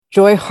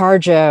Joy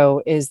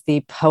Harjo is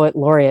the Poet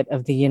Laureate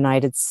of the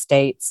United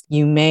States.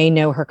 You may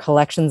know her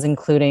collections,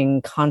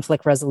 including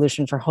Conflict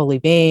Resolution for Holy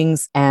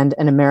Beings and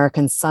An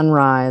American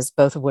Sunrise,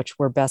 both of which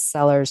were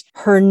bestsellers.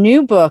 Her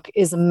new book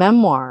is a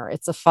memoir.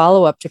 It's a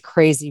follow-up to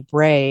Crazy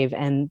Brave,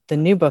 and the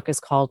new book is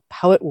called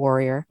Poet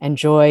Warrior, and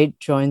Joy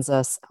joins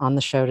us on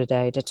the show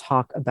today to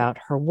talk about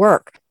her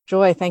work.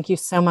 Joy, thank you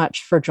so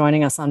much for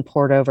joining us on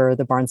Poured Over,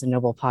 the Barnes &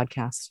 Noble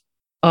podcast.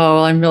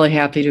 Oh, I'm really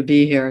happy to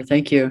be here.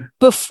 Thank you.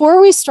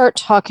 Before we start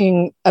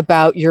talking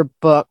about your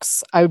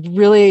books, I'd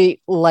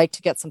really like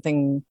to get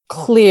something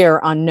clear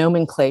on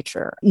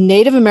nomenclature.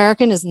 Native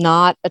American is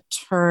not a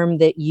term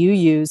that you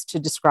use to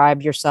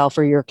describe yourself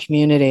or your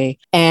community,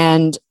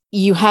 and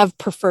you have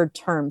preferred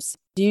terms.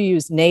 You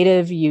use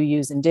Native, you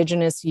use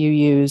Indigenous, you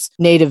use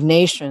Native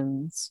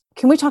Nations.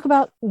 Can we talk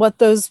about what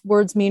those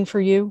words mean for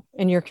you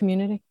and your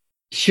community?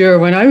 Sure.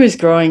 When I was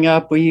growing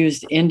up, we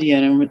used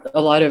Indian, and a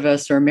lot of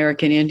us are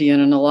American Indian,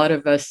 and a lot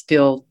of us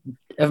still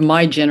of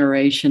my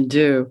generation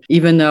do,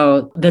 even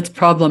though that's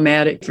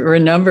problematic for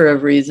a number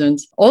of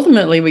reasons.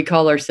 Ultimately, we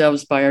call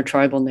ourselves by our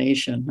tribal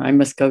nation. I'm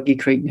Muskogee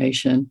Creek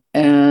Nation,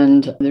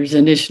 and there's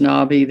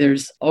Anishinaabe.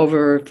 There's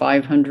over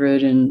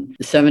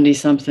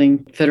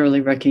 570-something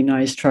federally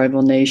recognized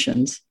tribal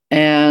nations.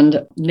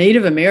 And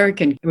Native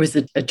American was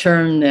a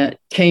term that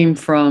came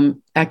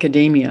from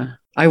academia.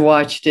 I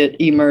watched it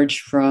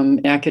emerge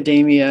from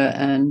academia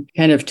and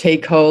kind of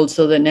take hold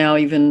so that now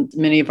even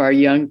many of our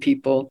young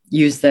people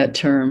use that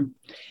term.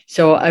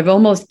 So I've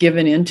almost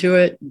given into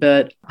it,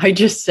 but I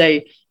just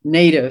say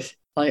Native.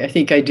 I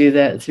think I do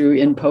that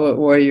in Poet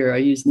Warrior. I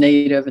use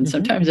Native, and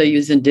sometimes I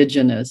use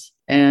Indigenous,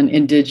 and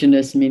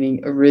Indigenous meaning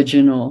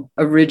original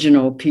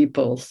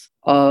peoples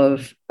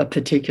of a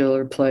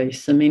particular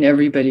place. I mean,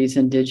 everybody's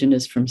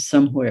Indigenous from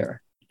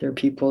somewhere. Their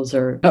peoples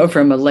are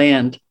from a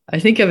land. I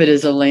think of it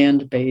as a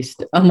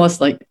land-based, almost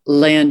like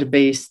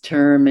land-based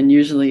term. And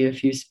usually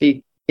if you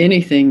speak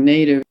anything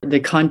Native, the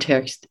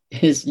context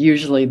is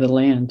usually the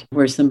land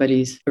where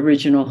somebody's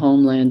original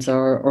homelands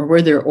are or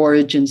where their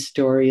origin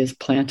story is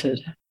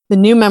planted. The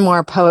new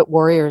memoir, Poet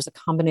Warrior, is a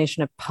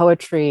combination of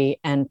poetry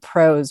and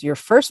prose. Your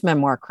first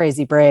memoir,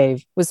 Crazy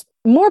Brave, was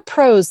more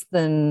prose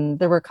than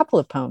there were a couple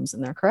of poems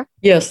in there, correct?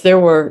 Yes, there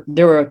were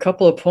a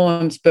couple of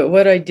poems, but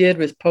what I did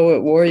with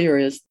Poet Warrior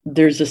is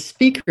there's a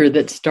speaker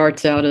that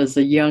starts out as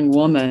a young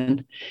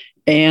woman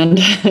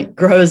and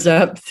grows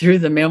up through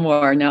the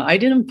memoir. Now, I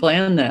didn't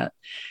plan that.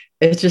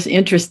 It's just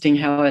interesting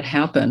how it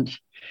happened.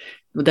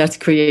 That's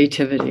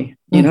creativity.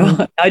 You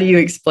know, how do you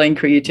explain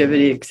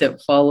creativity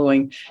except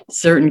following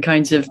certain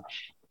kinds of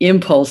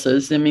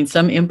impulses? I mean,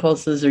 some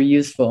impulses are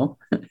useful.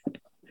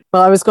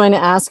 Well, I was going to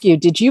ask you,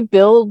 did you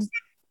build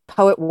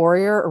Poet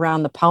Warrior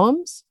around the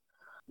poems?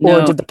 No.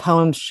 Or did the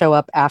poems show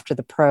up after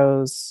the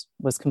prose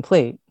was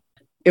complete?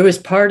 It was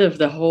part of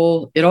the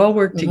whole, it all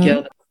worked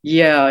together.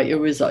 Yeah,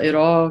 it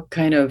all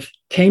kind of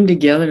came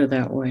together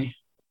that way.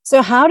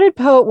 So how did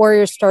Poet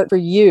Warrior start for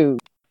you?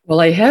 Well,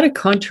 I had a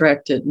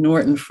contract at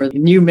Norton for the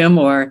new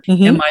memoir,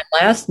 and my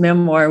last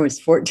memoir was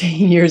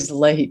 14 years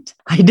late.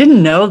 I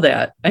didn't know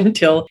that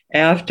until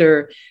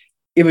after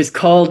it was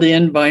called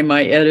in by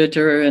my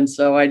editor, and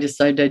so I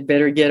decided I'd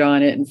better get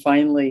on it and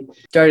finally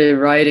started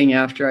writing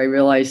after I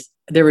realized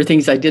there were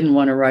things I didn't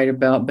want to write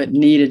about but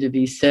needed to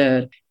be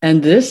said.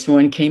 And this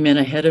one came in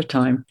ahead of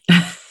time.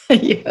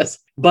 Yes,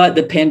 but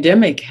the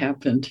pandemic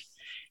happened,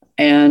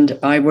 and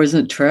I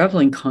wasn't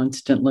traveling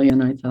constantly,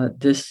 and I thought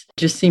this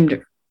just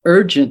seemed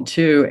urgent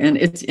too. And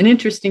it's an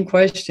interesting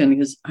question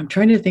because I'm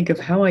trying to think of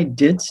how I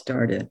did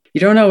start it.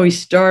 You don't always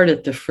start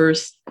at the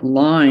first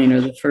line or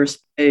the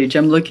first page.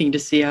 I'm looking to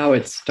see how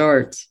it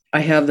starts.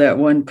 I have that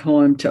one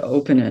poem to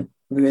open it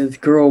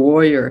with Girl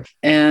Warrior.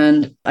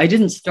 And I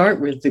didn't start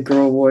with the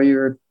Girl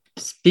Warrior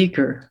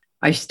speaker.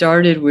 I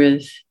started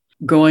with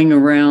going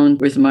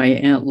around with my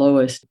Aunt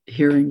Lois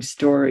hearing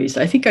stories.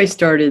 I think I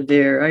started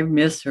there. I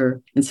miss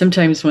her. And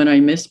sometimes when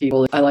I miss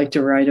people, I like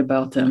to write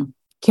about them.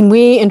 Can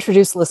we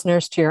introduce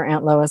listeners to your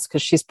Aunt Lois?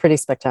 Because she's pretty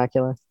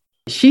spectacular.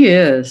 She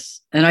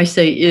is. And I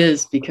say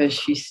is because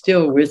she's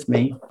still with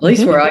me, at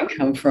least where I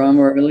come from,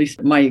 or at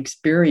least my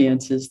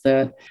experience is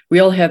that we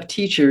all have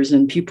teachers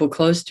and people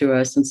close to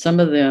us. And some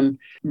of them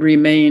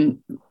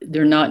remain,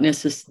 they're not in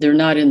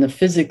the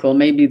physical.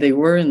 Maybe they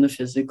were in the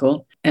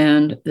physical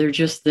and they're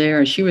just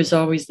there. She was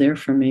always there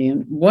for me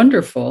and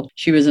wonderful.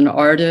 She was an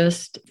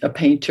artist, a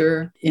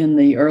painter in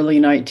the early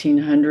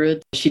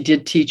 1900s. She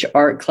did teach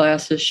art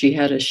classes. She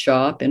had a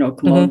shop in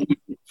Okmulgee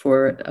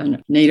for a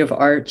native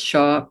art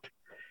shop.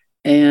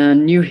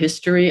 And knew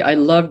history. I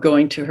loved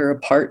going to her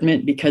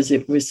apartment because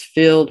it was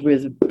filled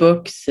with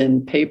books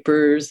and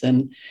papers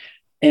and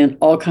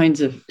all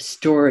kinds of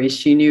stories.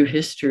 She knew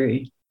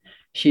history.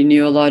 She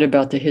knew a lot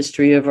about the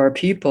history of our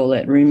people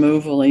at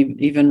removal,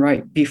 even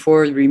right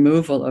before the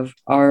removal of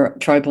our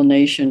tribal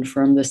nation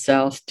from the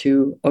South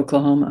to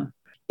Oklahoma.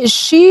 Is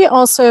she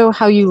also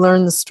how you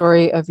learned the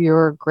story of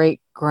your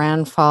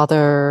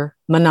great-grandfather,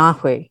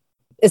 Manahui?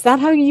 Is that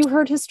how you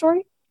heard his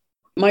story?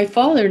 My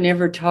father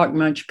never talked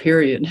much,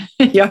 period.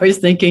 I was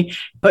thinking,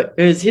 but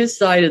it was his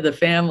side of the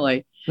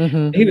family.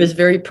 Mm-hmm. He was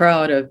very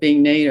proud of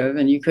being Native,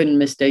 and you couldn't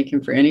mistake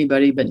him for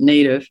anybody but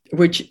Native,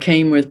 which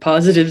came with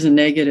positives and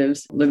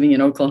negatives living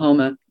in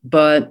Oklahoma.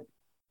 But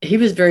he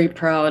was very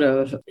proud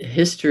of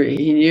history.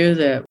 He knew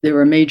that there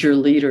were major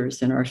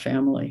leaders in our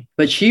family.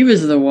 But she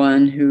was the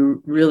one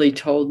who really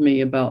told me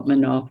about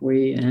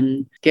Manawi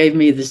and gave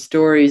me the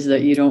stories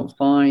that you don't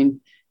find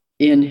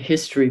in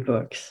history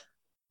books.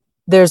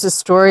 There's a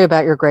story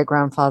about your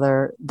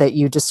great-grandfather that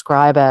you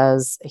describe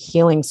as a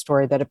healing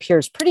story that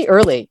appears pretty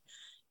early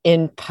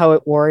in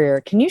Poet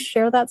Warrior. Can you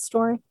share that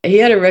story? He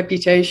had a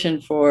reputation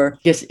for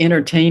just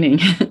entertaining.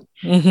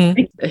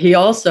 Mm-hmm. He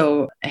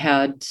also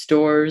had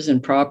stores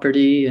and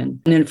property,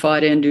 and then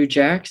fought Andrew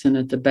Jackson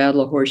at the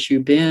Battle of Horseshoe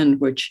Bend,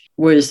 which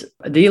was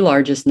the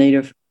largest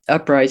Native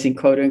uprising,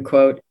 quote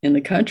unquote, in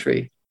the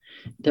country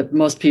that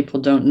most people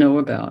don't know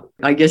about.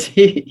 I guess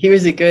he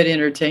was a good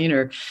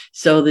entertainer.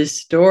 So this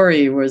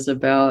story was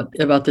about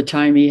the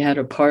time he had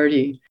a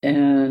party,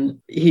 and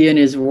he and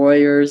his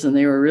warriors, and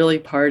they were really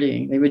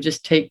partying. They would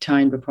just take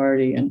time to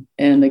party.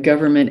 And the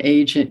government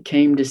agent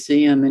came to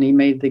see him, and he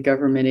made the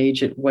government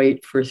agent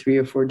wait for 3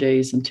 or 4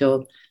 days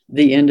until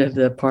the end of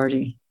the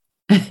party.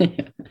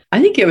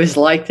 I think it was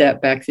like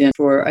that back then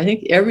for, I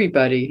think,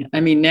 everybody. I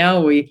mean,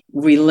 now we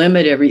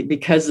limit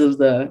because of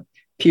the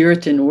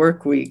Puritan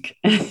work week.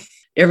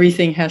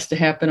 Everything has to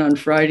happen on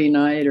Friday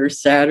night or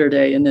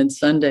Saturday, and then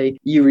Sunday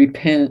you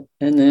repent,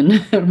 and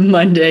then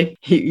Monday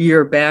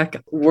you're back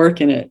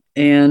working it.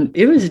 And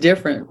it was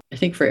different, I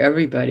think, for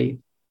everybody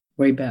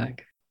way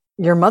back.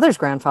 Your mother's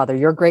grandfather,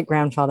 your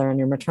great-grandfather on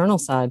your maternal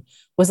side,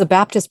 was a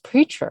Baptist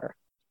preacher.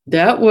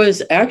 That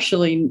was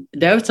actually,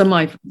 that's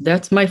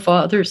my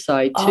father's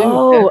side too.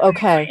 Oh,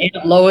 okay.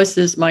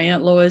 My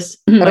Aunt Lois,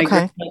 my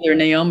grandmother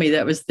Naomi,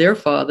 that was their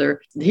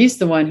father. He's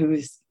the one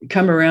who's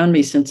come around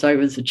me since I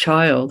was a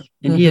child,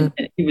 and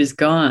he was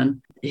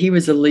gone. He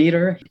was a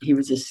leader. He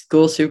was a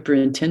school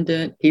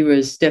superintendent. He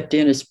was stepped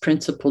in as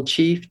principal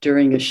chief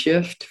during a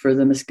shift for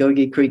the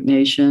Muskogee Creek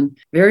Nation.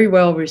 Very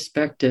well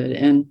respected.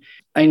 And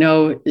I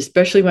know,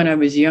 especially when I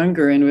was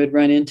younger and would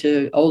run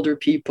into older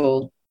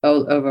people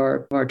of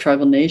our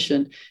tribal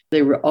nation,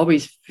 they were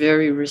always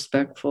very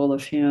respectful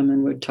of him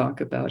and would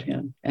talk about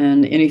him.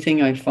 And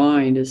anything I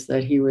find is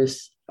that he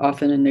was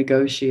often a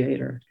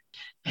negotiator.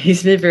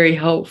 He's been very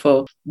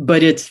helpful,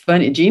 but it's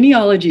funny.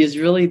 Genealogy is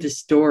really the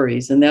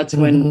stories. And that's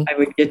when I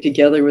would get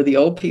together with the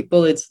old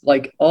people. It's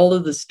like all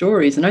of the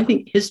stories. And I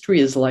think history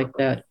is like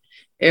that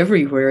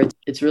everywhere.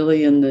 It's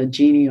really in the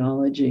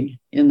genealogy,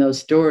 in those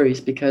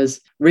stories,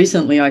 because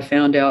recently I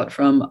found out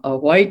from a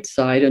white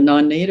side, a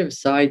non-native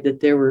side,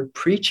 that there were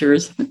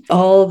preachers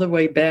all the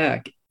way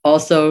back.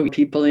 Also,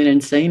 people in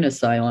insane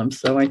asylums.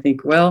 So I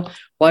think, well,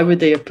 why would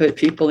they have put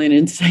people in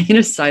insane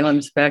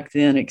asylums back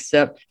then,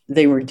 except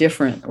they were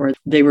different, or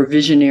they were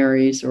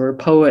visionaries or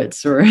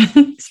poets, or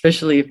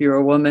especially if you're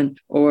a woman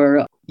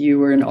or you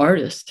were an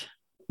artist.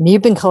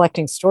 You've been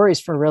collecting stories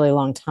for a really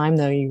long time,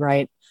 though. You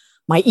write,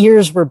 "My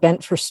ears were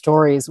bent for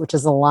stories," which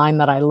is a line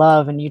that I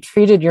love. And you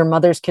treated your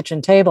mother's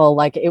kitchen table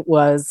like it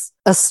was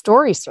a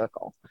story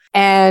circle.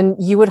 And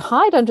you would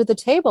hide under the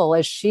table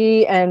as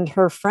she and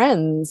her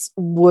friends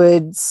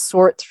would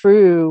sort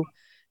through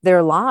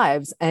their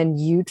lives. And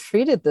you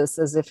treated this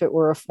as if it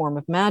were a form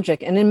of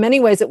magic. And in many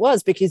ways it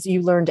was, because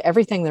you learned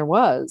everything there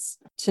was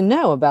to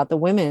know about the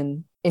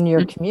women in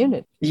your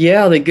community.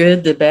 Yeah, the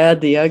good, the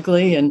bad, the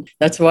ugly. And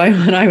that's why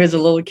when I was a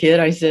little kid,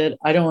 I said,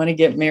 I don't want to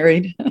get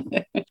married.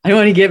 I don't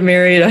want to get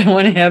married. I don't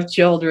want to have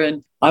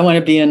children. I want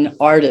to be an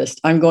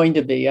artist. I'm going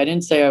to be. I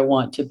didn't say I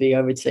want to be.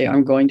 I would say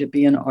I'm going to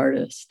be an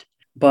artist.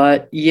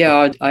 But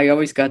yeah, I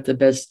always got the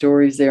best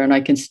stories there. And I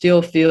can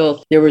still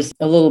feel there was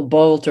a little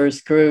bolt or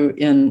screw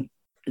in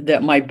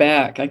that my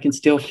back. I can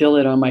still feel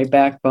it on my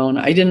backbone.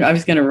 I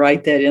was going to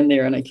write that in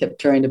there, and I kept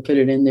trying to put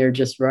it in there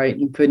just right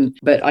and couldn't.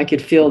 But I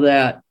could feel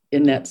that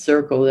in that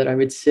circle that I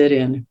would sit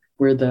in,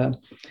 where the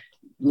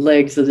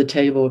legs of the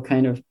table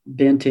kind of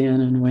bent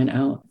in and went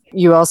out.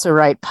 You also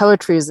write,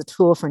 "Poetry is a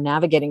tool for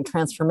navigating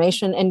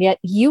transformation," and yet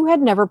you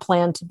had never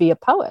planned to be a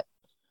poet.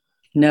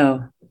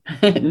 No,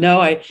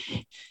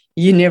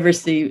 you never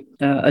see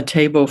a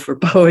table for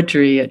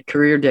poetry at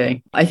career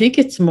day. I think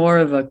it's more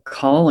of a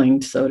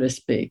calling, so to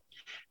speak.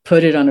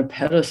 Put it on a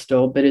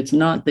pedestal, but it's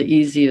not the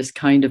easiest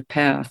kind of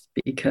path,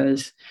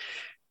 because,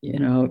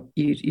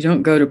 you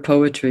don't go to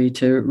poetry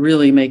to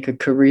really make a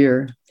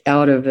career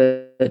out of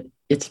it.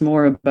 It's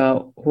more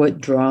about what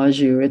draws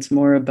you. It's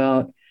more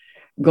about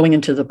going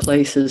into the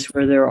places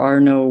where there are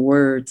no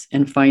words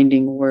and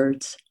finding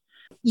words.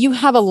 You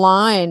have a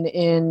line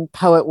in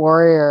Poet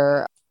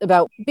Warrior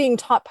about being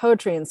taught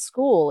poetry in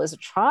school as a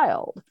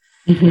child.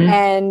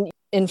 And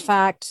in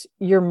fact,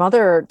 your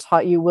mother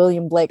taught you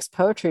William Blake's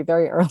poetry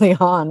very early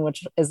on,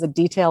 which is a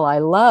detail I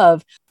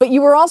love. But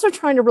you were also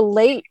trying to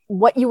relate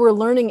what you were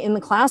learning in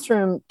the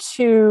classroom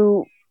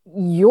to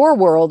your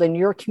world and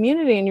your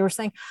community. And you were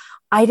saying,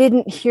 I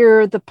didn't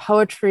hear the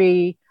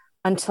poetry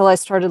until I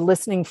started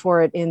listening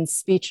for it in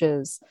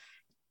speeches.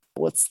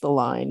 What's the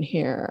line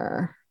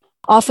here?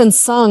 often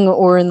sung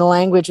or in the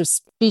language of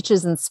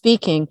speeches and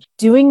speaking,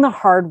 doing the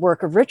hard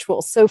work of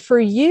ritual. So for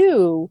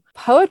you,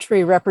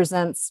 poetry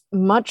represents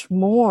much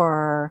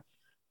more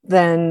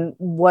than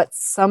what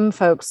some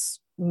folks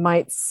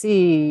might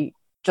see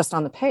just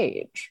on the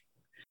page.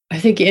 I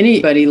think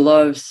anybody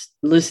loves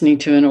listening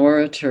to an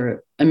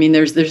orator. I mean,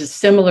 there's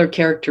similar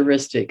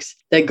characteristics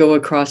that go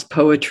across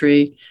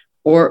poetry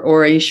or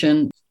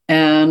oration.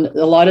 And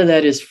a lot of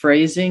that is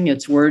phrasing,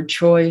 it's word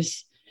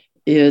choice,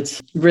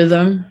 it's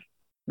rhythm,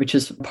 which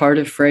is part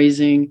of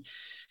phrasing,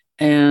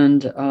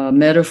 and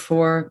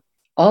metaphor,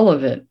 all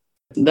of it.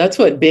 That's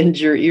what bends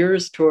your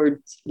ears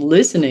towards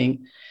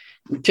listening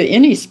to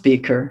any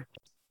speaker.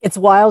 It's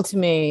wild to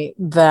me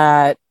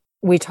that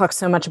we talk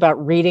so much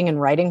about reading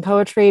and writing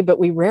poetry, but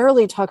we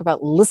rarely talk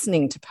about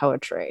listening to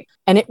poetry.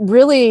 And it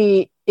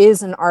really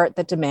is an art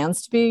that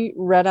demands to be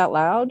read out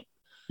loud.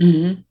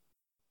 Mm-hmm.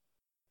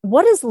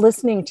 What does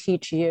listening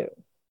teach you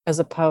as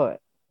a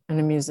poet and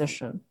a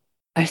musician?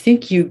 I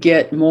think you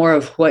get more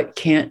of what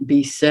can't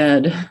be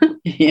said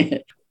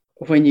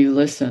when you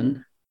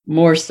listen,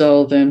 more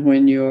so than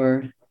when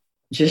you're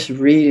just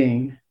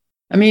reading.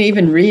 I mean,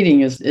 even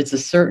reading it's a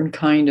certain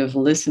kind of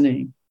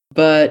listening.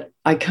 But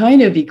I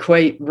kind of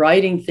equate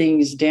writing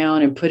things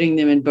down and putting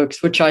them in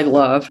books, which I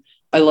love.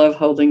 I love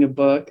holding a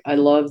book. I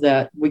love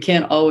that we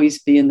can't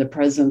always be in the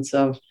presence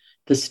of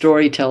the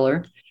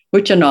storyteller,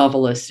 which a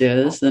novelist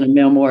is, and a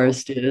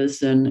memoirist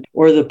is,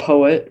 or the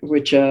poet,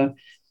 which a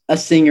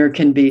singer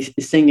can be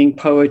singing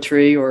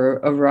poetry, or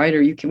a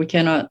writer. We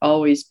cannot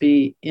always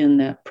be in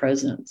that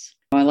presence.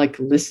 I like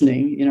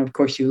listening. Of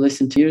course, you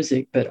listen to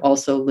music, but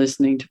also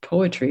listening to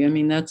poetry. I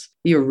mean, that's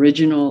the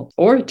original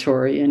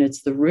oratory, and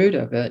it's the root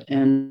of it.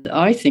 And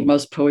I think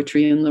most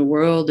poetry in the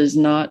world is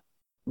not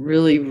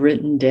really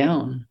written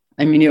down.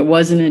 I mean, it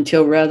wasn't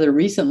until rather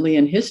recently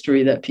in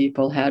history that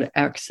people had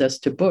access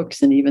to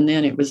books. And even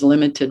then, it was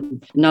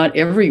limited. Not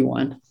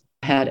everyone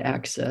had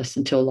access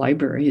until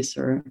libraries,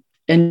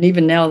 and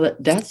even now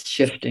that's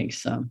shifting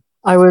some.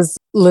 I was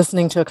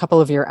listening to a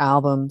couple of your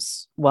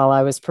albums while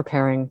I was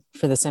preparing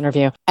for this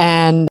interview.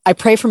 And I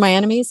Pray for My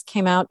Enemies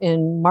came out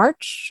in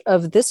March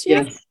of this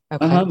year. Yes.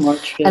 Okay.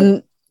 March 5th.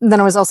 And then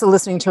I was also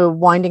listening to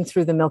Winding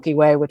Through the Milky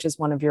Way, which is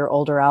one of your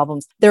older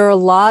albums. There are a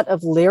lot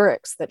of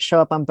lyrics that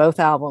show up on both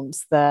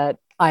albums that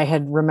I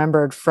had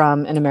remembered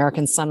from An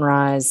American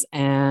Sunrise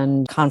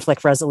and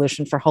Conflict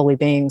Resolution for Holy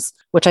Beings,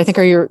 which I think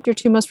are your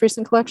two most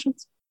recent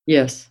collections.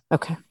 Yes.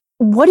 Okay.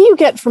 What do you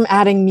get from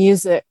adding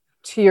music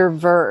to your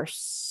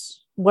verse?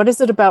 What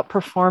is it about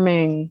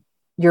performing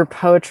your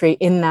poetry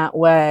in that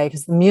way?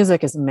 Because the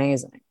music is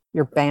amazing.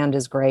 Your band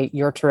is great.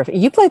 You're terrific.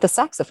 You play the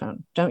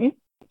saxophone, don't you?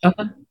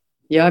 Uh-huh.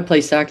 Yeah, I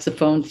play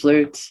saxophone,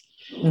 flutes,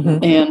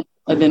 Mm-hmm. and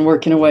I've been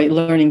working away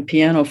learning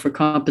piano for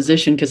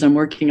composition because I'm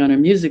working on a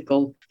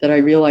musical that I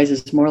realize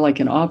is more like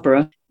an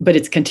opera, but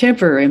it's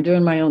contemporary. I'm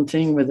doing my own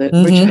thing with it,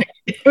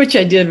 which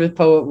I did with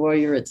Poet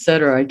Warrior,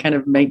 etc. I kind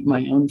of make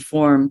my own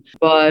form,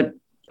 but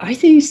I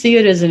think you see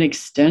it as an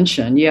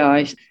extension.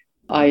 Yeah,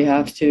 I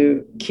have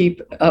to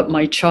keep up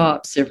my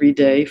chops every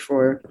day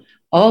for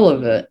all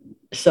of it.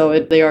 So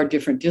they are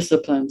different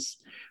disciplines.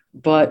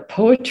 But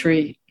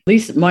poetry, at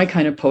least my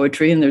kind of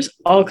poetry, and there's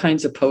all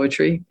kinds of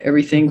poetry,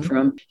 everything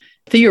from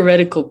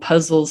theoretical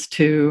puzzles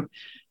to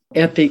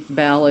epic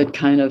ballad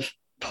kind of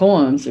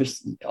poems.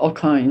 There's all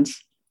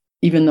kinds.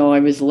 Even though I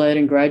was led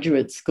in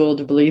graduate school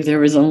to believe there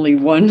was only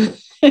one,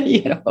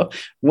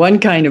 one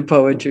kind of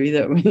poetry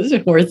that was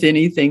worth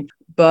anything.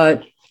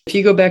 But if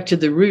you go back to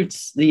the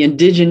roots, the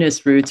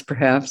indigenous roots,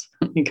 perhaps,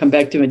 you come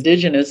back to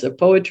indigenous of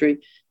poetry,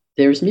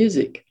 there's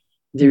music,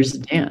 there's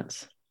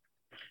dance.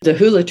 The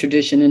hula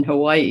tradition in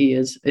Hawaii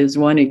is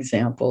one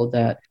example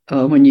that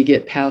when you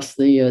get past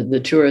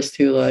the tourist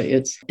hula,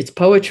 it's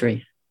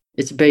poetry.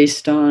 It's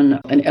based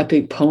on an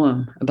epic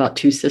poem about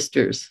two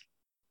sisters.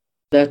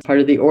 That's part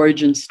of the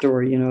origin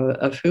story,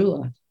 of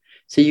hula.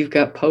 So you've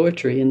got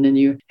poetry, and then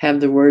you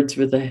have the words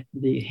with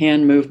the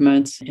hand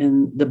movements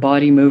and the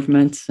body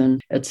movements,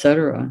 and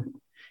etc.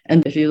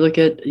 And if you look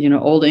at,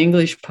 Old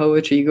English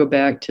poetry, you go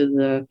back to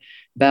the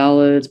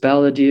ballads,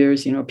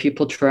 balladeers,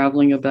 people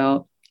traveling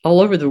about all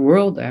over the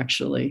world,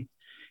 actually,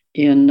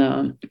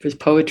 with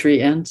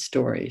poetry and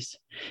stories.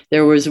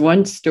 There was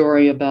one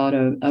story about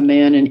a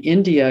man in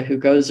India who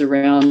goes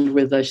around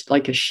with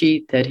a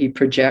sheet that he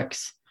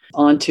projects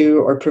onto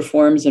or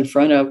performs in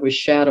front of with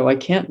shadow. I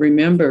can't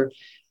remember,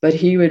 but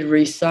he would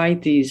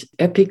recite these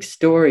epic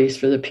stories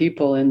for the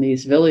people in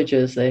these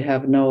villages. They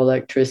have no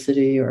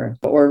electricity or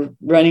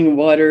running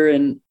water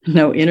and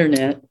no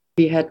internet.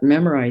 He had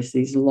memorized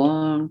these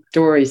long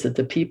stories that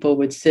the people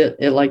would sit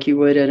like you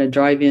would at a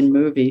drive-in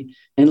movie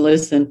and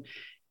listen.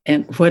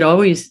 And what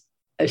always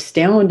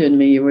astounded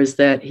me was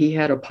that he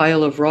had a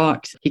pile of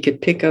rocks. He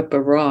could pick up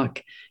a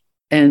rock,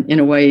 and in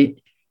a way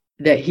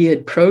that he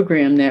had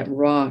programmed that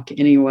rock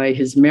anyway,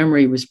 his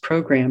memory was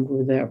programmed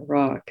with that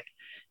rock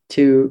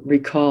to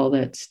recall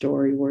that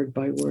story word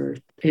by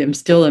word. I'm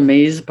still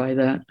amazed by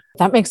that.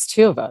 That makes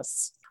two of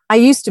us. I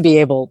used to be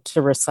able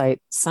to recite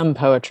some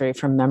poetry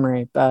from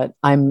memory, but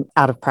I'm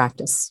out of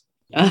practice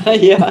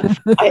Yeah,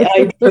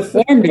 I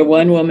performed a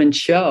one-woman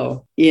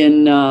show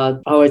in,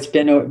 it's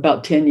been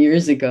about 10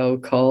 years ago,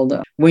 called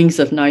Wings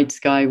of Night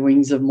Sky,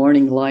 Wings of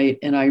Morning Light.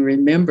 And I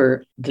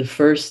remember the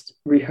first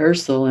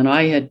rehearsal, and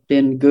I had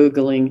been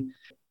Googling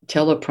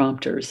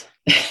teleprompters.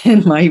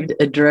 And my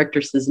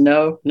director says,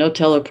 no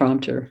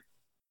teleprompter.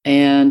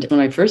 And when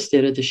I first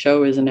did it, the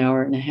show was an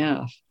hour and a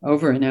half,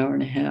 over an hour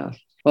and a half.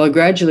 Well,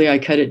 gradually I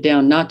cut it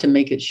down, not to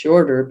make it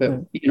shorter,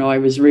 but, I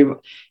was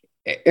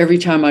every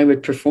time I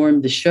would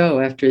perform the show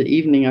after the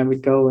evening, I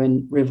would go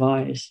and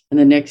revise. And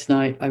the next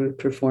night I would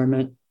perform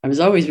it. I was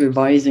always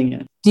revising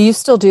it. Do you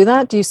still do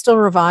that? Do you still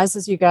revise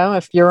as you go?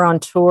 If you're on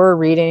tour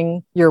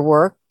reading your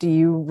work, do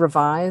you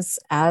revise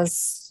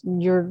as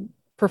you're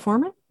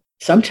performing?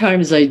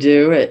 Sometimes I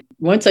do it.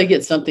 Once I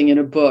get something in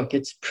a book,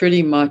 it's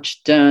pretty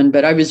much done.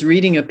 But I was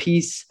reading a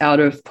piece out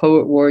of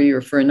Poet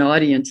Warrior for an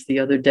audience the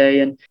other day,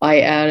 and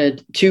I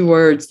added 2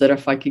 words that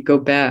if I could go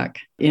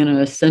back in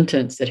a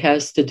sentence, it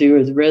has to do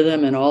with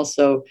rhythm and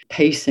also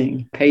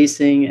pacing.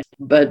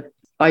 But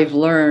I've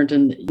learned,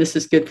 and this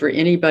is good for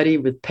anybody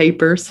with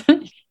papers,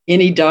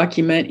 any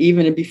document,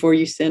 even before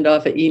you send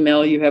off an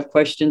email, you have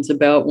questions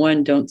about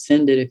one, don't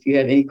send it if you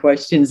have any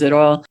questions at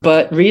all.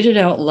 But read it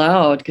out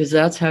loud, because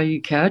that's how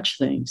you catch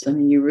things. I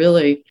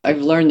mean,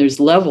 I've learned there's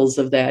levels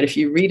of that. If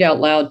you read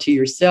out loud to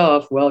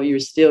yourself, well, you're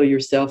still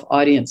your self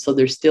audience. So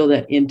there's still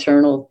that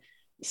internal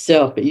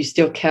self, but you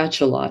still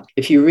catch a lot.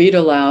 If you read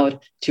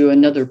aloud to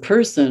another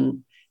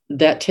person,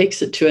 that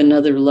takes it to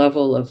another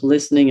level of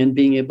listening and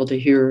being able to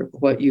hear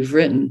what you've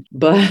written.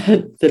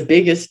 But the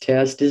biggest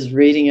test is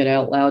reading it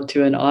out loud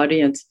to an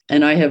audience.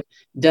 And I have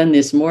done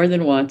this more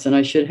than once, and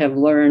I should have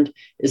learned,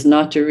 is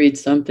not to read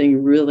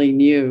something really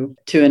new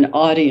to an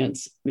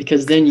audience,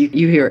 because then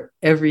you hear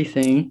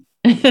everything.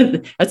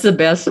 That's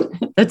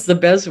the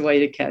best way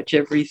to catch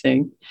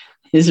everything,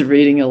 is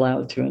reading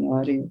aloud to an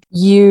audience.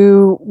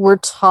 You were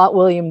taught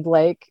William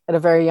Blake at a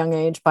very young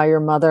age by your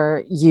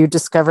mother. You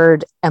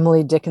discovered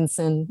Emily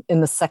Dickinson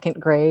in the 2nd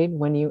grade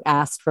when you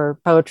asked for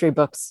poetry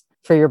books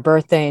for your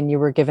birthday and you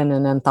were given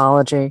an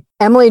anthology.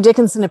 Emily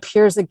Dickinson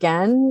appears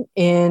again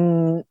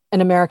in An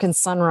American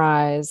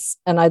Sunrise,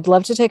 and I'd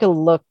love to take a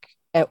look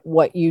at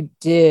what you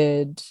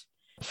did.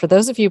 For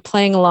those of you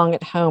playing along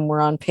at home,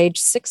 we're on page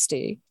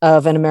 60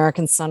 of An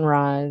American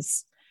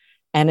Sunrise.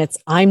 And it's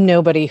I'm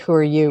Nobody, Who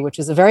Are You, which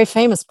is a very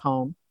famous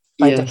poem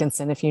by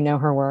Dickinson, if you know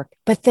her work.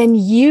 But then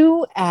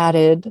you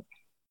added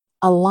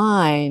a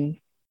line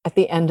at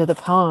the end of the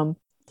poem.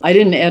 I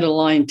didn't add a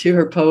line to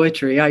her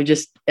poetry. I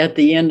just, at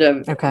the end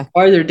of,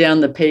 farther down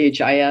the page,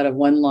 I add a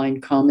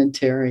 1-line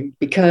commentary,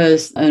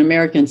 because An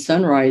American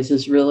Sunrise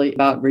is really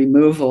about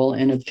removal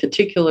in a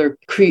particular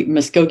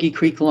Muskogee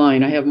Creek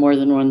line. I have more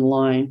than one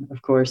line,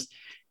 of course,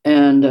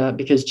 and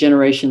because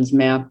generations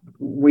map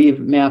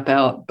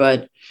out.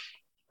 But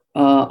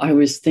I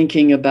was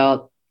thinking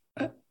about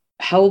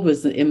how old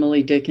was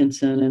Emily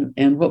Dickinson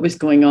and what was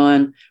going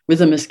on with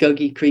the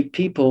Muskogee Creek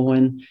people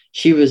when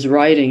she was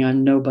writing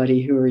I'm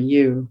Nobody, Who Are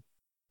You?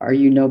 Are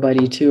You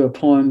Nobody Too? A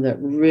poem that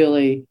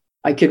really,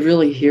 I could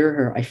really hear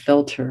her. I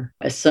felt her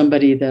as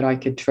somebody that I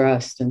could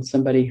trust and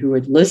somebody who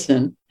would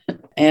listen.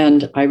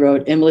 And I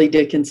wrote, Emily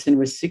Dickinson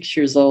was 6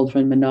 years old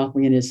when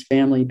Menahui and his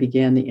family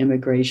began the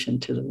immigration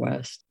to the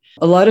West.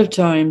 A lot of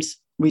times,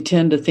 we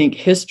tend to think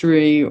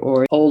history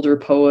or older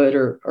poet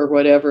or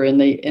whatever, and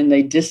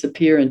they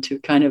disappear into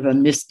kind of a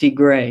misty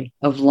gray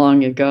of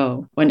long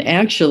ago. When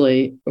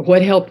actually,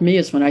 what helped me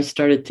is when I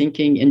started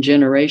thinking in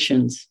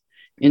generations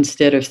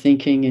instead of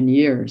thinking in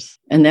years.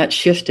 And that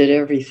shifted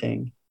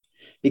everything,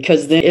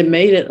 because then it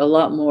made it a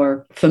lot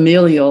more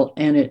familial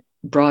and it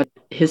brought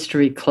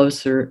history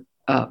closer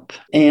up.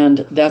 And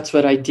that's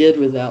what I did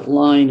with that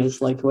line,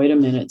 is like, wait a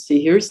minute,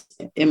 see, here's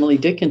Emily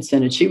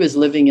Dickinson, and she was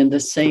living in the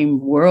same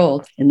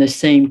world, in the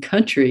same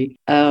country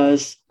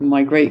as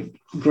my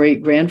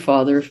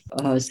great-grandfather,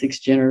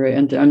 6th generation,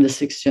 and I'm the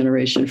 6th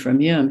generation from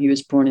him. He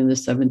was born in the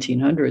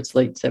 1700s,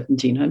 late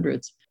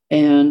 1700s.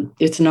 And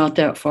it's not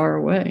that far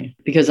away,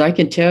 because I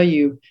can tell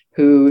you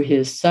who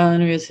his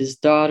son is, his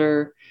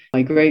daughter,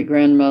 my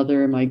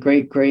great-grandmother, my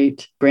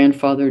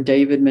great-great-grandfather,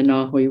 David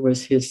Menahui,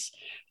 was his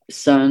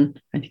son.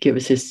 I think it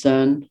was his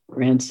son,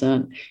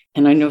 grandson.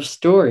 And I know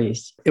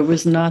stories. It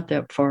was not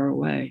that far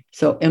away.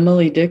 So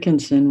Emily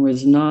Dickinson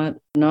was not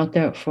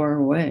that far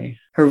away.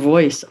 Her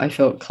voice, I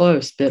felt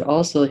close, but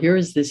also here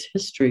is this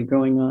history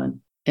going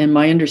on. And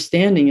my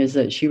understanding is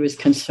that she was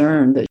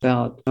concerned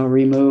about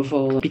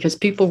removal, because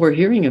people were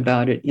hearing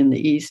about it in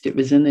the East. It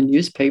was in the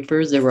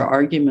newspapers. There were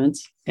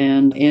arguments.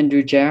 And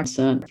Andrew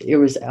Jackson, it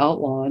was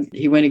outlawed.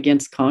 He went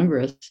against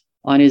Congress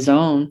on his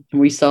own. And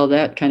we saw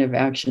that kind of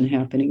action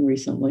happening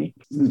recently.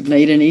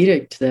 Made an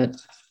edict that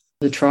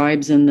the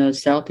tribes in the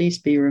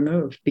Southeast be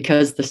removed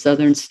because the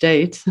Southern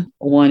states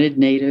wanted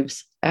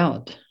natives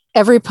out.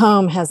 Every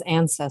poem has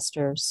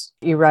ancestors.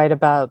 You write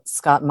about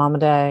Scott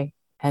Momaday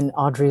and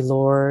Audre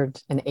Lorde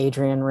and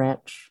Adrienne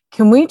Rich.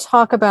 Can we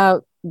talk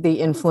about the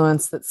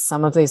influence that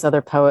some of these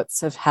other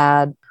poets have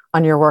had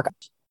on your work?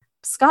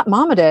 Scott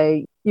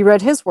Momaday, you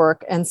read his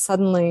work and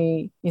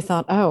suddenly you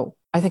thought, oh,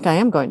 I think I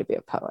am going to be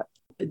a poet.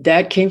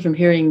 That came from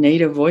hearing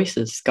Native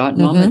voices, Scott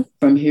Mummett,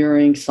 from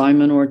hearing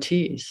Simon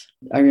Ortiz.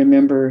 I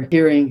remember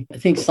hearing, I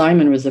think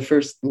Simon was the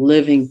first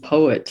living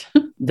poet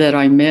that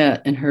I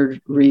met and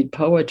heard read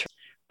poetry.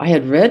 I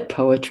had read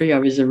poetry. I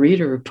was a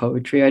reader of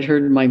poetry. I'd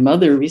heard my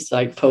mother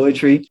recite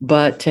poetry,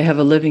 but to have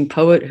a living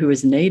poet who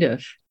was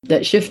Native,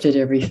 that shifted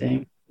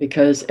everything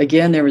because,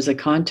 again, there was a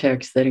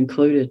context that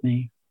included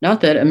me.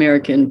 Not that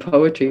American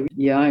poetry,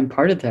 yeah, I'm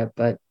part of that,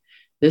 but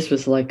this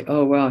was like,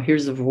 oh, wow,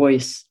 here's a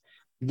voice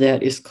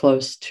that is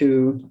close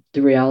to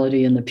the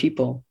reality and the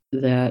people,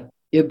 that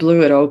it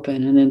blew it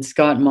open. And then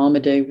Scott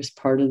Momaday was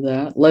part of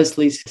that.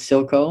 Leslie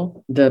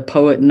Silko, the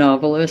poet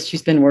novelist,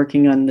 she's been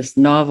working on this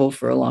novel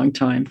for a long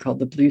time called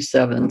The Blue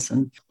Sevens,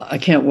 and I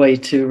can't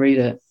wait to read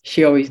it.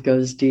 She always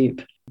goes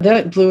deep.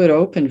 That blew it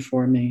open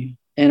for me.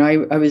 And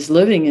I was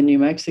living in New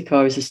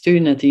Mexico. I was a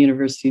student at the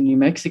University of New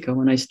Mexico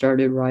when I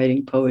started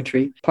writing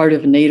poetry, part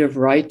of Native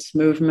rights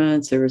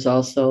movements. There was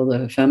also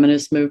the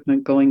feminist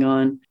movement going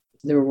on.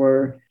 There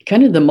were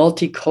kind of the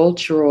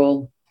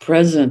multicultural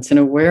presence and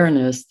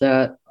awareness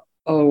that,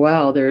 oh,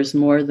 wow, there's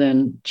more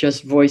than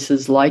just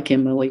voices like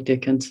Emily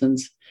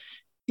Dickinson's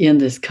in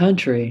this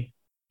country.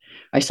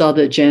 I saw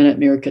that Janet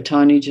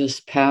Mirikitani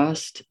just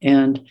passed,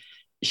 and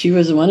she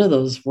was one of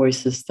those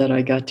voices that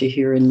I got to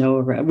hear and know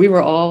around. We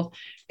were all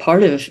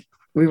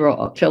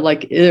felt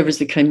like there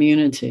was a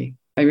community.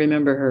 I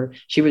remember her.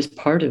 She was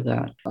part of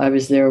that. I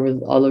was there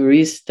with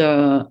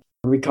Alarista,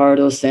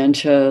 Ricardo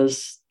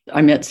Sanchez.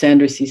 I met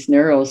Sandra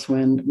Cisneros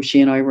when she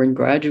and I were in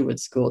graduate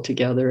school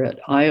together at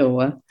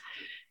Iowa.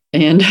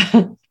 And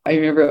I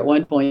remember at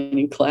one point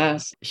in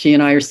class, she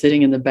and I are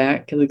sitting in the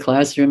back of the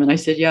classroom. And I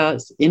said, yeah,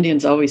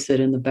 Indians always sit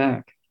in the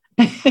back.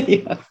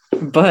 Yeah.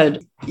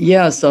 But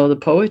yeah, so the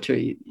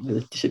poetry,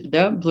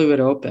 that blew it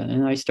open.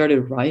 And I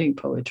started writing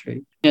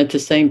poetry. And at the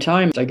same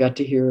time, I got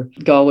to hear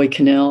Galway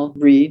Kinnell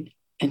read.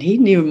 And he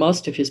knew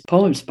most of his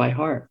poems by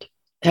heart.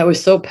 That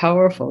was so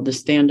powerful to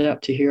stand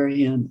up to hear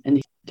him. And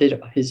he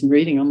did his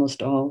reading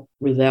almost all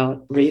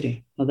without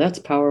reading. Well, that's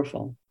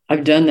powerful.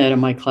 I've done that in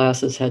my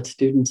classes, had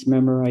students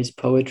memorize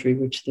poetry,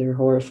 which they're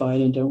horrified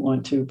and don't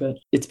want to, but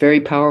it's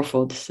very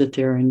powerful to sit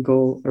there and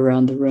go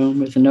around the room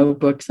with the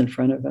notebooks in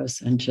front of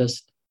us and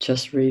just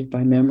read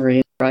by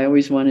memory. I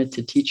always wanted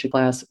to teach a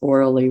class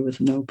orally with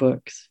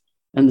notebooks,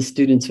 and the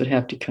students would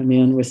have to come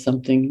in with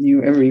something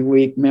new every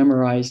week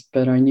memorized,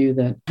 but I knew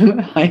that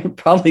I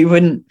probably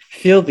wouldn't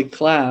feel the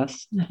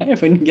class. I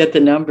wouldn't get the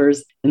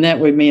numbers, and that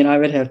would mean I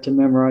would have to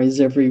memorize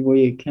every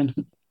week.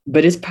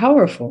 But it's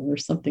powerful.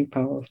 There's something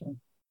powerful.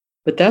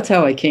 But that's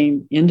how I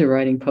came into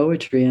writing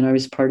poetry. And I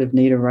was part of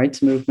Native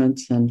rights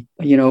movements. And,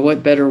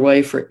 what better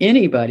way for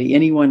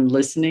anyone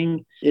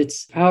listening?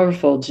 It's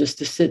powerful just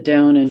to sit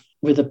down and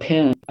with a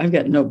pen. I've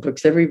got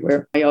notebooks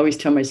everywhere. I always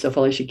tell myself,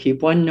 I should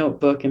keep one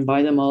notebook and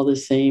buy them all the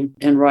same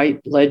and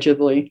write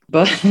legibly.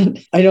 But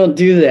I don't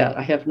do that.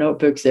 I have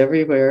notebooks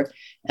everywhere.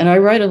 And I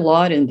write a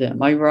lot in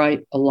them. I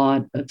write a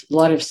lot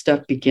of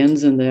stuff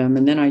begins in them.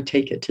 And then I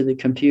take it to the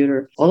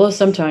computer. Although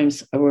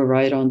sometimes I will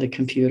write on the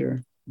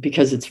computer,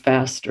 because it's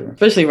faster,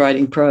 especially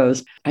writing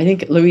prose. I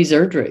think Louise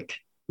Erdrich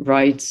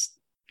writes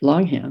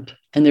longhand,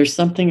 and there's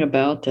something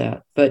about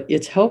that. But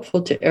it's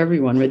helpful to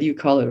everyone, whether you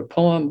call it a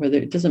poem,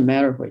 it doesn't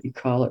matter what you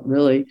call it,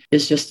 really.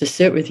 It's just to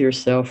sit with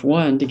yourself,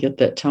 one, to get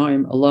that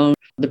time alone.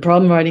 The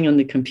problem writing on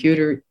the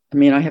computer,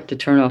 I have to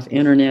turn off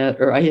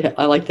internet, or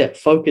I like that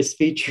focus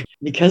feature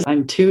because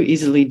I'm too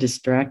easily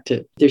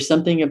distracted. There's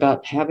something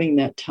about having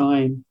that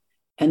time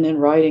and then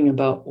writing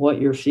about what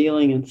you're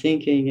feeling and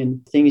thinking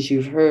and things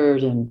you've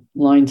heard and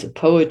lines of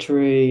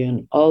poetry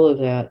and all of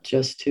that,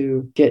 just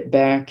to get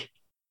back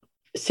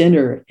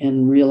center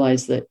and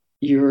realize that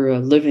you're a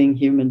living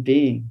human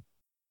being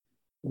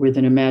with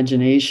an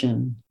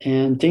imagination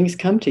and things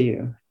come to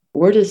you.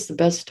 Where does the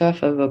best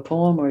stuff of a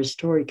poem or a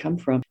story come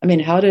from?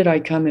 How did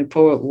I come in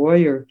Poet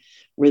Warrior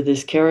with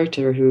this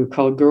character who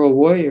called Girl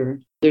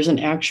Warrior? There's an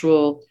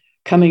actual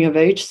coming of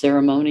age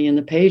ceremony in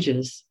the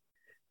pages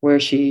where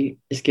she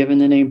is given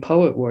the name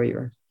Poet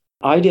Warrior.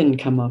 I didn't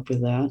come up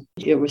with that.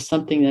 It was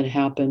something that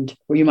happened,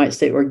 or you might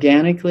say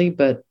organically,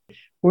 but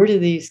where do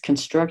these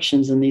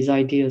constructions and these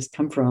ideas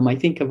come from? I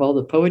think of all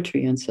the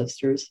poetry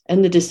ancestors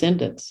and the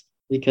descendants,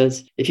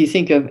 because if you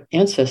think of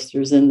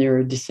ancestors, then there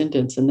are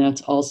descendants, and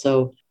that's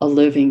also a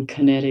living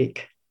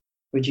kinetic,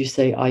 would you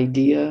say,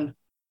 idea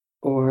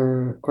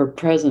or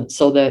presence,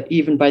 so that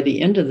even by the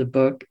end of the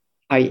book,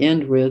 I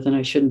end with, and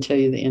I shouldn't tell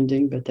you the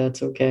ending, but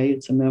that's okay,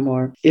 it's a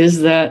memoir,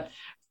 is that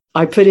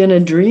I put in a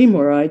dream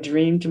where I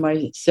dreamed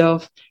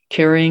myself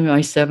carrying my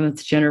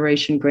 7th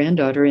generation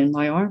granddaughter in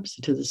my arms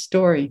to the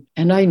story.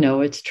 And I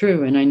know it's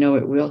true. And I know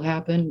it will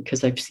happen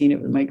because I've seen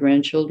it with my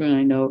grandchildren.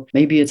 I know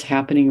maybe it's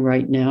happening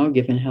right now,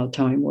 given how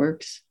time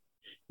works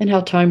and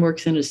how time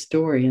works in a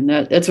story. And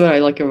that's what I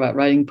like about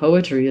writing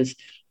poetry is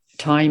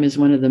time is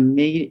one of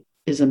the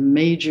is a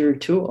major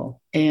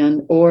tool.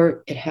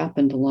 Or it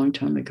happened a long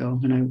time ago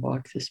when I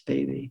walked this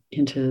baby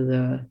into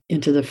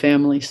the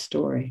family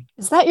story.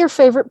 Is that your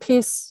favorite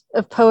piece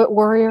of Poet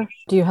Warrior?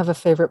 Do you have a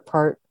favorite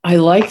part? I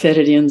like that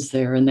it ends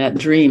there in that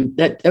dream.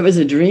 That was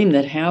a dream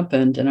that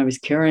happened, and I was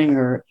carrying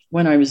her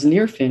when I was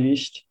near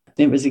finished.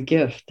 It was a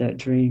gift, that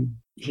dream.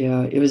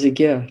 Yeah, it was a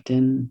gift.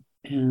 And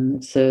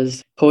it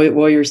says, Poet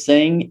Warrior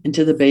sang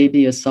into the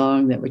baby a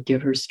song that would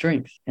give her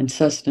strength and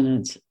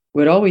sustenance,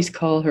 would always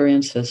call her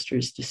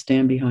ancestors to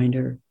stand behind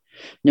her,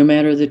 no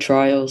matter the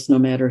trials, no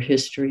matter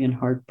history and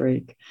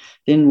heartbreak.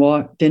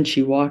 Then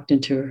she walked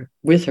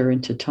with her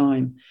into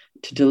time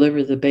to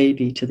deliver the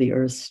baby to the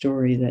earth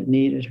story that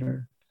needed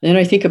her. Then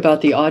I think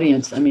about the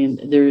audience. I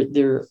mean,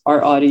 there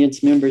are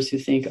audience members who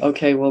think,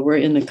 okay, well, we're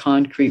in the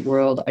concrete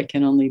world. I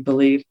can only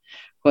believe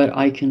what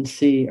I can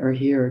see or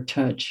hear or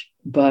touch.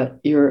 But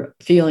you're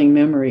feeling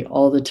memory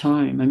all the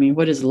time. I mean,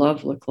 what does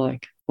love look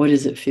like? What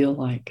does it feel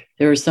like?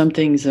 There are some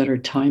things that are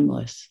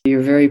timeless.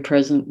 You're very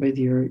present with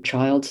your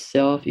child's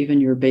self, even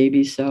your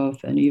baby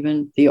self, and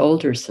even the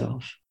older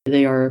self.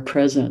 They are a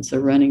presence, a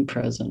running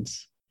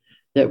presence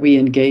that we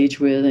engage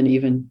with and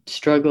even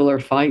struggle or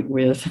fight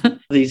with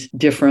these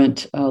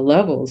different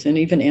levels, and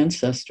even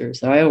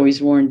ancestors. I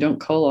always warn, don't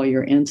call all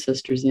your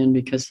ancestors in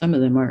because some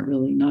of them aren't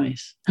really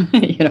nice,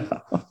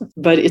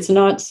 But it's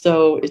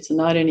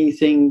not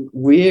anything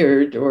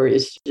weird, or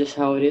it's just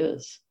how it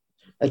is.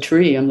 A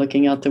tree, I'm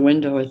looking out the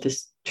window at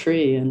this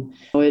tree, and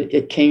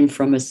it came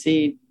from a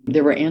seed.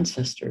 There were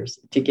ancestors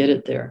to get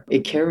it there.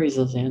 It carries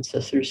those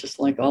ancestors just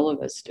like all of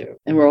us do.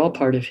 And we're all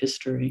part of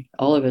history.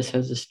 All of us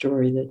has a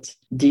story that's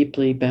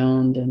deeply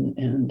bound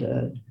and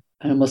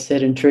I almost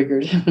said and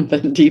triggered,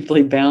 but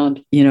deeply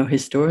bound,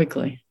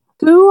 historically.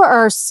 Who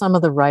are some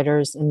of the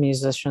writers and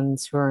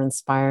musicians who are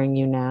inspiring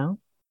you now?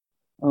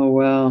 Oh,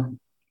 well,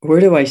 where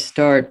do I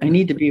start? I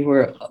need to be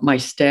where my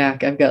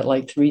stack, I've got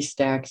like 3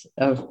 stacks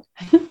of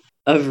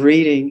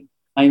reading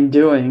I'm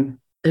doing.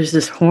 There's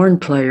this horn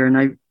player,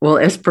 and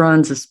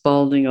Esperanza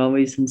Spalding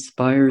always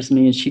inspires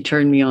me, and she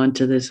turned me on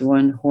to this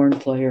one horn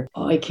player.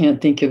 Oh, I can't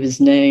think of his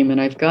name,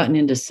 and I've gotten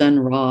into Sun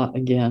Ra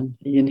again,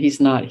 and he's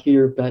not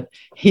here, but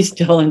he's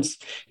still in.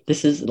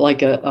 This is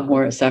like a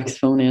more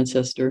saxophone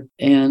ancestor.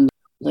 And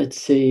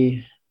let's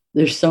see,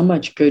 there's so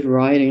much good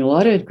writing, a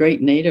lot of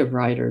great native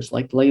writers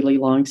like Layli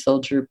Long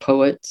Soldier,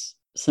 poets.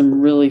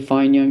 Some really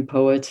fine young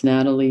poets,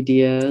 Natalie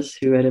Diaz,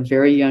 who at a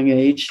very young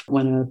age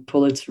won a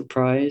Pulitzer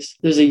Prize.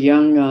 There's a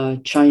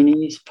young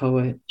Chinese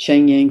poet,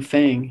 Sheng Yang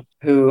Feng,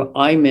 who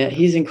I met.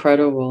 He's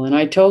incredible. And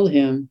I told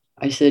him,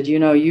 I said,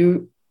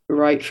 you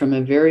write from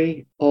a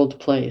very old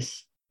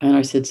place. And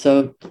I said,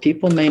 so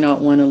people may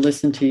not want to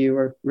listen to you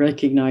or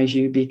recognize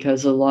you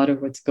because a lot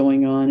of what's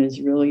going on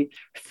is really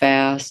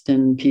fast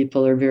and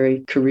people are very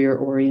career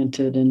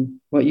oriented.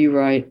 And what you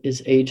write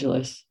is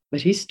ageless. But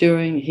he's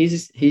doing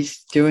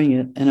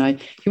it. And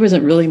he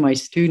wasn't really my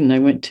student. I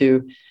went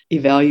to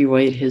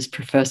evaluate his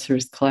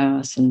professor's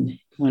class, and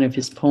one of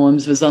his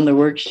poems was on the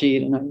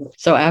worksheet. And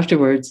so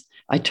afterwards,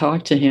 I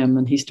talked to him,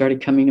 and he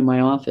started coming to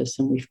my office,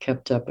 and we've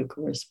kept up a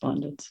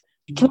correspondence.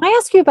 Can I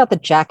ask you about the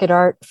jacket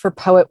art for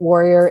Poet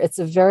Warrior? It's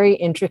a very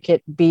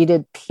intricate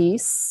beaded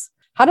piece.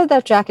 How did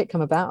that jacket come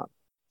about?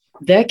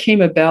 That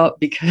came about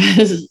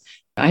because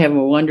I have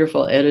a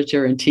wonderful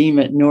editor and team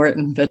at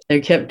Norton, but they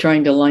kept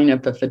trying to line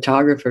up a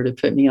photographer to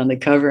put me on the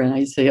cover. And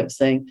I kept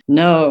saying,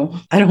 no,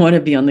 I don't want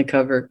to be on the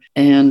cover.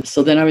 And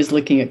so then I was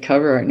looking at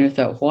cover art and I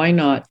thought, why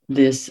not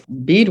this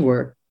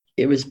beadwork?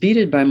 It was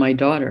beaded by my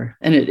daughter,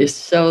 and it is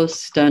so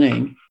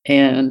stunning.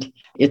 And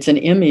it's an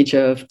image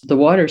of the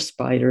water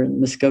spider in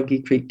the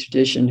Muskogee Creek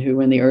tradition, who,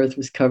 when the earth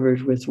was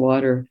covered with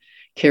water,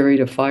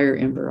 carried a fire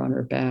ember on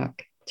her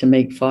back to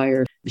make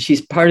fire.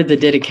 She's part of the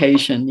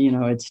dedication,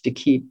 it's to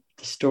keep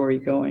the story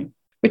going,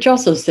 which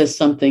also says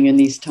something in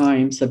these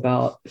times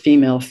about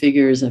female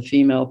figures and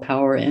female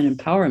power and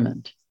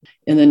empowerment.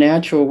 In the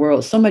natural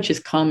world, so much is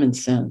common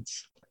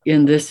sense.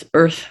 In this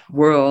earth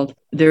world,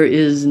 there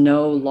is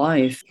no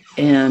life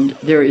and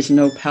there is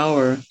no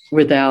power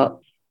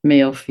without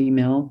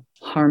male-female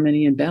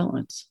harmony and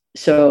balance.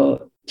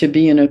 So to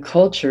be in a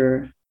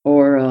culture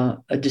or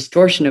a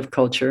distortion of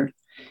culture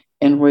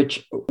in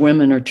which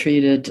women are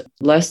treated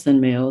less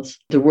than males,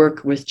 the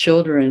work with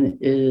children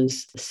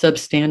is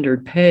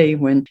substandard pay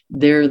when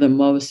they're the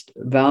most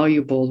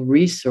valuable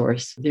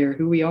resource. They're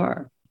who we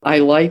are. I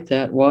like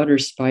that water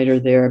spider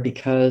there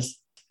because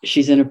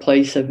she's in a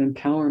place of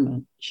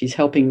empowerment. She's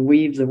helping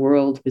weave the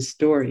world with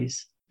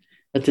stories.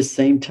 At the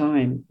same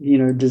time,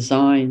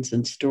 designs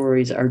and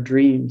stories are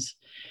dreams,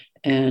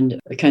 and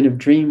a kind of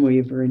dream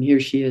weaver. And here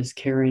she is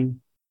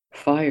carrying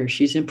fire.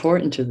 She's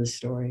important to the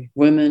story.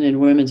 Women and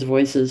women's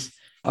voices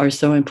are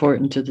so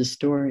important to the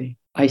story.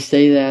 I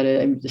say that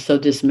I'm so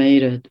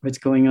dismayed at what's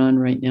going on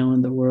right now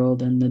in the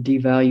world and the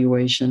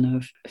devaluation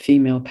of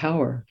female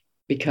power,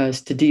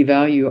 because to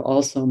devalue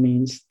also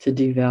means to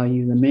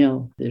devalue the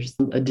male. There's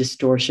a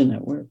distortion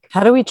at work.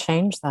 How do we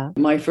change that?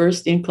 My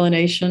first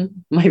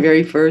inclination, my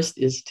very first,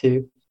 is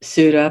to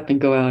suit up and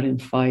go out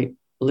and fight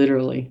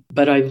literally.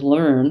 But I've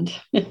learned,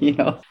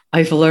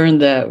 I've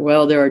learned that,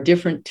 well, there are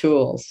different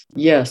tools.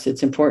 Yes,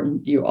 it's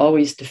important. You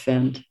always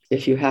defend.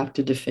 If you have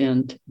to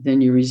defend,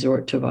 then you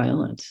resort to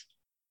violence.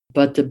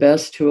 But the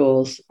best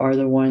tools are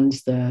the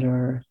ones that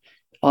are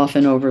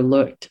often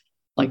overlooked,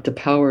 like the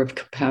power of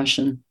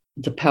compassion,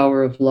 the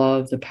power of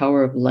love, the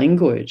power of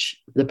language,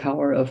 the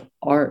power of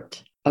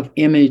art, of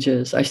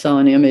images. I saw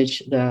an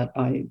image that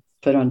I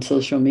put on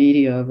social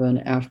media of an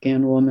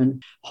Afghan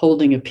woman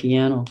holding a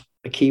piano,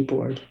 a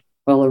keyboard,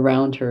 while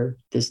around her,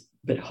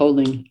 but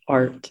holding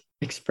art,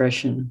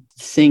 expression,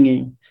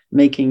 singing,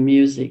 making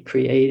music,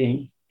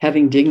 creating,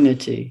 having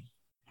dignity,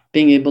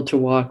 being able to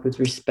walk with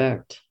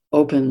respect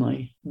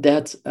openly.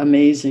 That's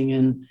amazing.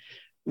 And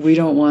we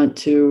don't want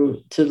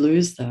to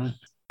lose that.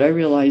 I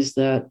realized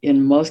that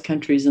in most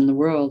countries in the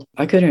world,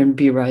 I couldn't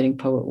be writing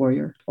Poet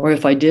Warrior. Or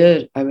if I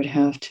did, I would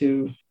have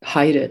to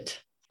hide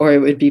it, or it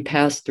would be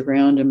passed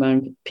around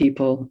among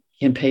people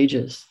in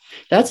pages.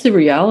 That's the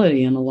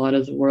reality in a lot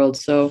of the world.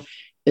 So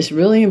it's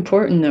really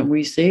important that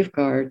we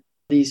safeguard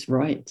these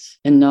rights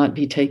and not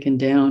be taken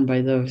down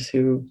by those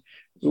who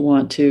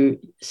want to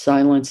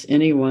silence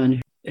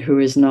anyone who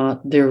is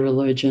not their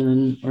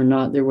religion or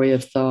not their way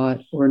of thought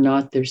or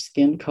not their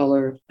skin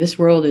color. This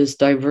world is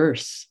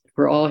diverse.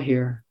 We're all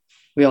here.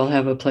 We all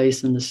have a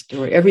place in the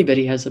story.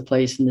 Everybody has a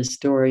place in this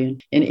story.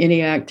 And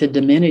any act to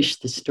diminish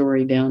the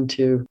story down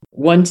to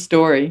one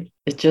story,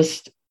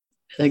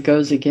 it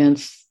goes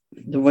against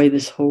the way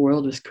this whole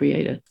world was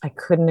created. I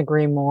couldn't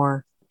agree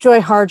more. Joy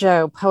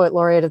Harjo, Poet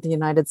Laureate of the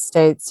United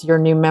States. Your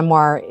new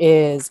memoir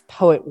is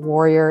Poet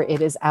Warrior.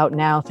 It is out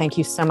now. Thank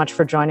you so much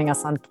for joining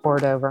us on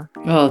Poured Over.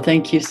 Oh,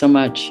 thank you so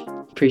much.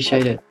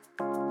 Appreciate it.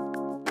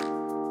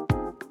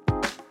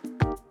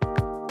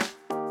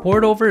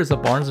 Poured Over is a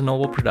Barnes &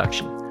 Noble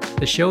production.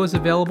 The show is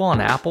available on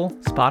Apple,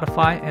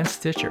 Spotify, and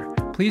Stitcher.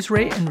 Please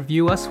rate and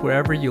review us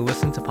wherever you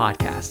listen to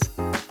podcasts.